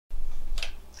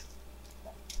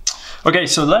Okay,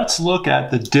 so let's look at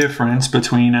the difference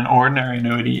between an ordinary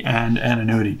annuity and an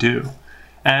annuity due.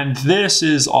 And this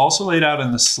is also laid out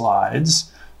in the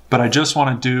slides, but I do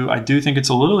think it's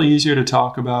a little easier to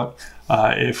talk about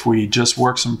if we just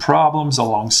work some problems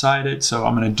alongside it. So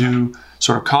I'm going to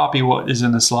sort of copy what is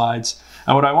in the slides.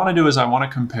 And what I want to do is I want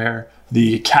to compare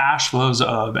the cash flows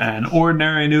of an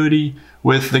ordinary annuity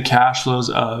with the cash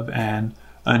flows of an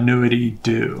annuity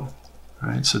due.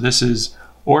 Right? So this is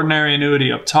ordinary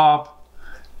annuity up top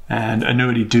and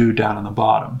annuity due down on the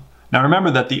bottom. Now remember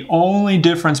that the only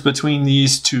difference between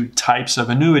these two types of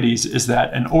annuities is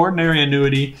that an ordinary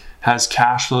annuity has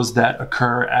cash flows that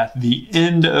occur at the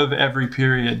end of every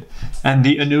period, and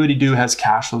the annuity due has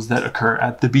cash flows that occur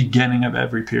at the beginning of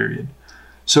every period.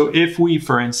 So if we,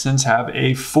 for instance, have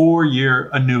a 4-year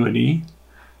annuity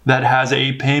that has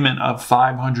a payment of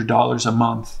 $500 a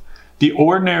month, the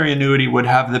ordinary annuity would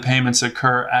have the payments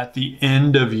occur at the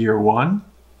end of year 1,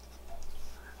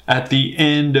 at the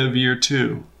end of year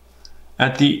 2,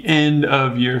 at the end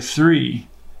of year 3,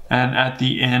 and at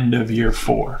the end of year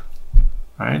 4.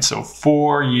 Right? So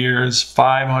 4 years,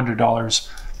 $500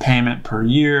 payment per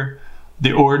year.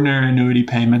 The ordinary annuity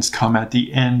payments come at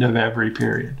the end of every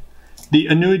period. The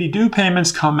annuity due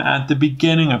payments come at the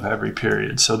beginning of every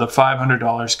period. So the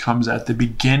 $500 comes at the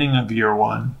beginning of year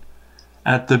 1,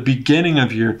 at the beginning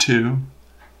of year 2,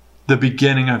 the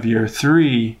beginning of year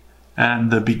 3, and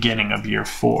the beginning of year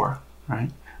 4,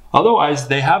 right? Otherwise,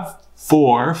 they have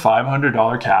 4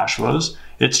 $500 cash flows.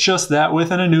 It's just that with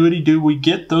an annuity due, we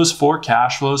get those 4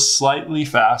 cash flows slightly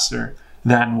faster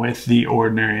than with the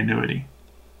ordinary annuity,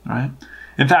 right?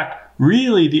 In fact,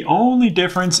 really the only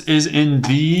difference is in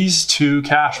these 2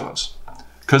 cash flows.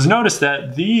 Because notice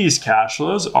that these cash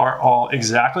flows are all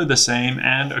exactly the same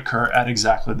and occur at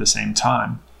exactly the same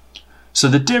time. So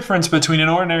the difference between an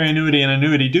ordinary annuity and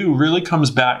annuity due really comes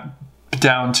back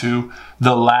down to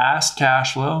the last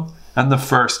cash flow and the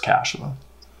first cash flow.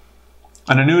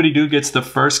 An annuity due gets the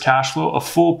first cash flow a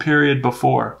full period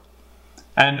before,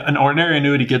 and an ordinary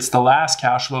annuity gets the last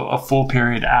cash flow a full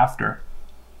period after.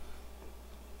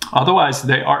 Otherwise,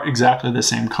 they are exactly the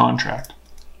same contract.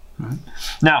 Right?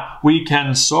 Now, we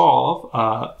can solve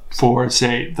for,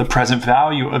 say, the present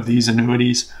value of these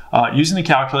annuities using the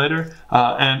calculator.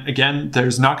 And again,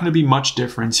 there's not going to be much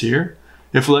difference here.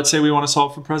 If, let's say, we want to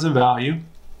solve for present value,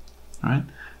 right,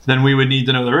 then we would need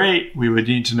to know the rate, we would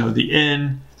need to know the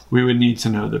in, we would need to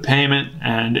know the payment,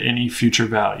 and any future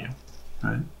value.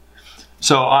 Right?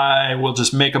 So I will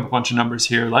just make up a bunch of numbers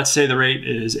here. Let's say the rate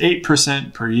is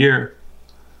 8% per year.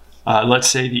 Let's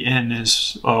say the in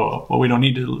is, we don't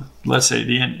need to, let's say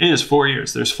the in is 4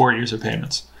 years. There's 4 years of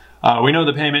payments. We know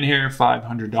the payment here,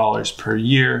 $500 per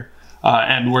year,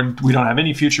 and we don't have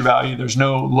any future value. There's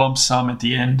no lump sum at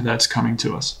the end that's coming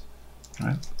to us.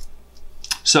 Right?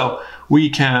 So we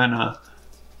can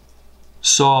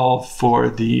solve for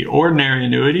the ordinary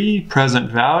annuity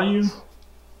present value.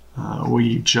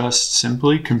 We just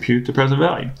simply compute the present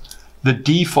value. The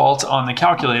default on the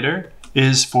calculator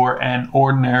is for an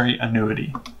ordinary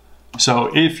annuity.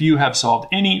 So if you have solved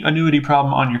any annuity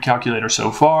problem on your calculator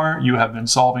so far, you have been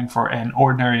solving for an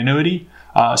ordinary annuity.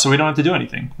 So we don't have to do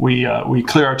anything. We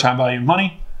clear our time value of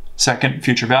money, second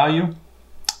future value.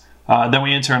 Then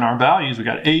we enter in our values. We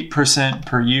got 8%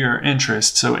 per year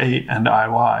interest, so 8 and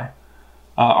IY.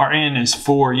 Our in is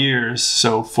 4 years,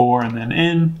 so 4 and then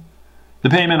in. The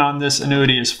payment on this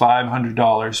annuity is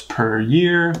 $500 per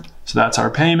year, so that's our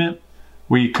payment.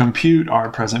 We compute our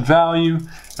present value,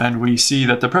 and we see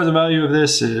that the present value of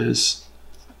this is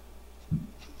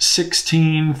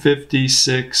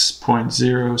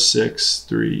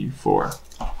 1656.0634.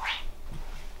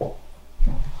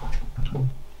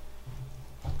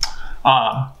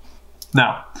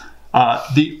 Now,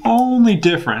 the only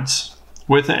difference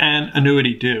with an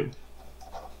annuity due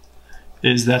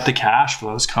is that the cash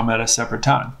flows come at a separate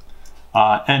time.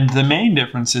 And the main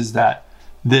difference is that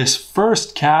this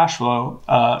first cash flow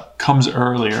comes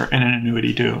earlier in an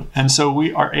annuity due. And so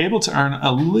we are able to earn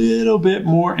a little bit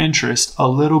more interest a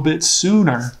little bit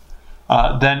sooner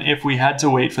than if we had to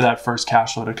wait for that first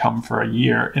cash flow to come for a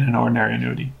year in an ordinary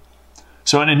annuity.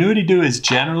 So an annuity due is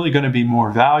generally going to be more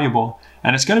valuable,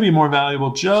 and it's going to be more valuable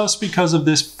just because of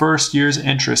this first year's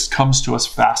interest comes to us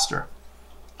faster.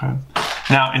 Okay.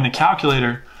 Now in the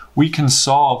calculator, we can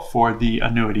solve for the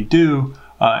annuity due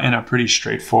in a pretty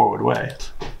straightforward way.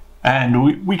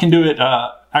 And we can do it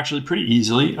actually pretty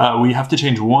easily. We have to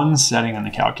change one setting on the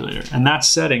calculator, and that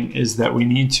setting is that we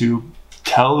need to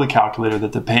tell the calculator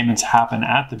that the payments happen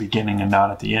at the beginning and not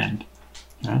at the end.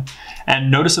 Okay? And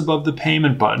notice above the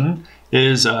payment button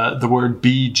is the word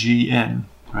begin,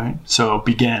 right? So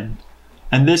begin.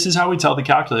 And this is how we tell the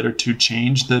calculator to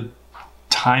change the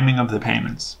timing of the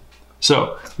payments.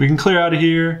 So we can clear out of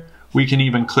here. We can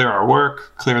even clear our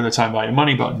work, clear the time value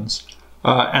money buttons.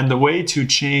 And the way to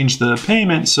change the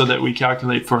payment so that we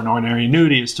calculate for an ordinary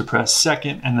annuity is to press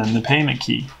second and then the payment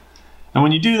key. And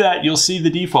when you do that, you'll see the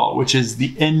default, which is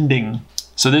the ending.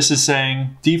 So this is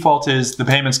saying default is the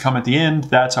payments come at the end.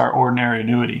 That's our ordinary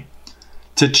annuity.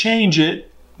 To change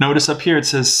it, notice up here it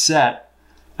says set,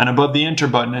 and above the enter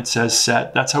button it says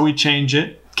set. That's how we change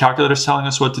it. Calculator's telling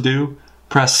us what to do.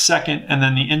 Press second and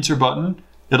then the enter button.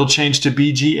 It'll change to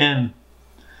BGN.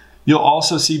 You'll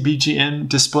also see BGN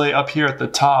display up here at the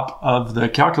top of the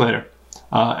calculator.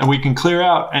 And we can clear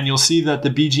out and you'll see that the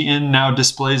BGN now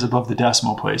displays above the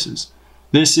decimal places.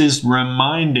 This is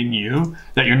reminding you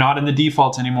that you're not in the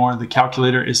default anymore. The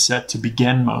calculator is set to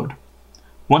begin mode.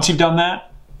 Once you've done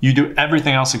that, you do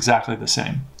everything else exactly the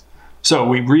same. So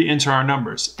we re-enter our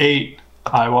numbers. 8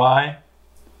 IY,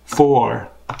 4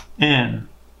 N,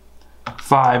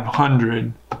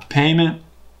 500 payment,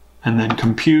 and then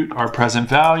compute our present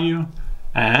value.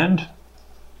 And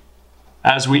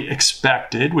as we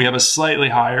expected, we have a slightly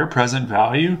higher present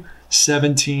value,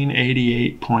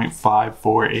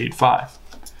 1788.5485.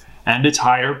 And it's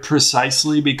higher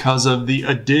precisely because of the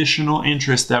additional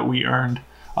interest that we earned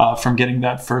from getting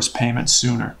that first payment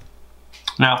sooner.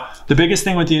 Now, the biggest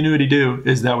thing with the annuity do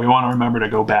is that we want to remember to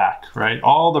go back, right?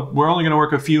 We're only going to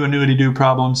work a few annuity do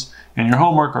problems in your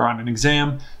homework or on an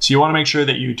exam. So you want to make sure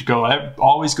that you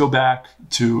always go back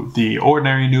to the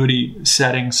ordinary annuity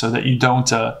setting so that you don't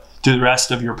do the rest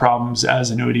of your problems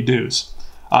as annuity do's.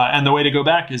 And the way to go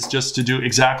back is just to do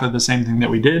exactly the same thing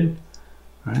that we did,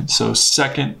 right? So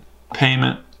second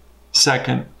payment,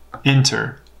 second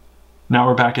enter. Now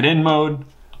we're back at in mode.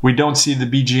 We don't see the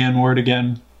BGN word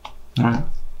again. All right.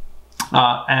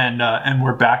 And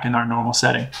we're back in our normal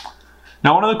setting.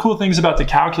 Now, one of the cool things about the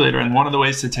calculator, and one of the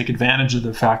ways to take advantage of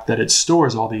the fact that it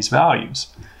stores all these values,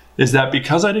 is that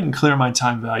because I didn't clear my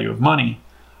time value of money,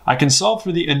 I can solve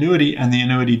for the annuity and the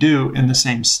annuity due in the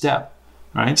same step,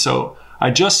 right? So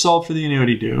I just solved for the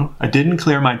annuity due. I didn't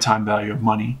clear my time value of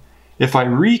money. If I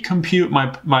recompute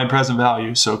my present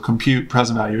value, so compute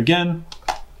present value again,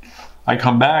 I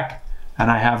come back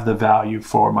and I have the value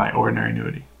for my ordinary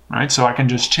annuity. Right? So I can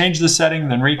just change the setting,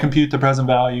 then recompute the present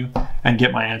value, and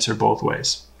get my answer both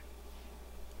ways.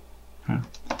 Okay.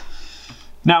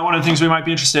 Now, one of the things we might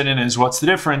be interested in is what's the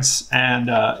difference, and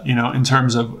in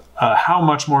terms of how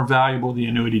much more valuable the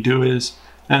annuity due is,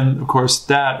 and of course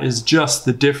that is just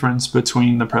the difference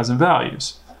between the present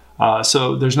values.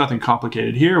 So there's nothing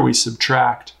complicated here. We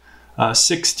subtract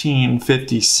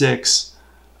 1656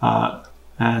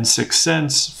 and 6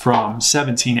 cents from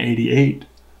 1788.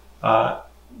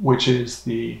 Which is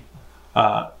the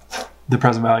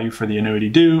present value for the annuity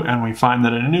due, and we find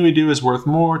that an annuity due is worth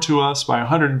more to us by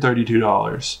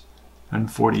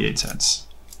 $132.48.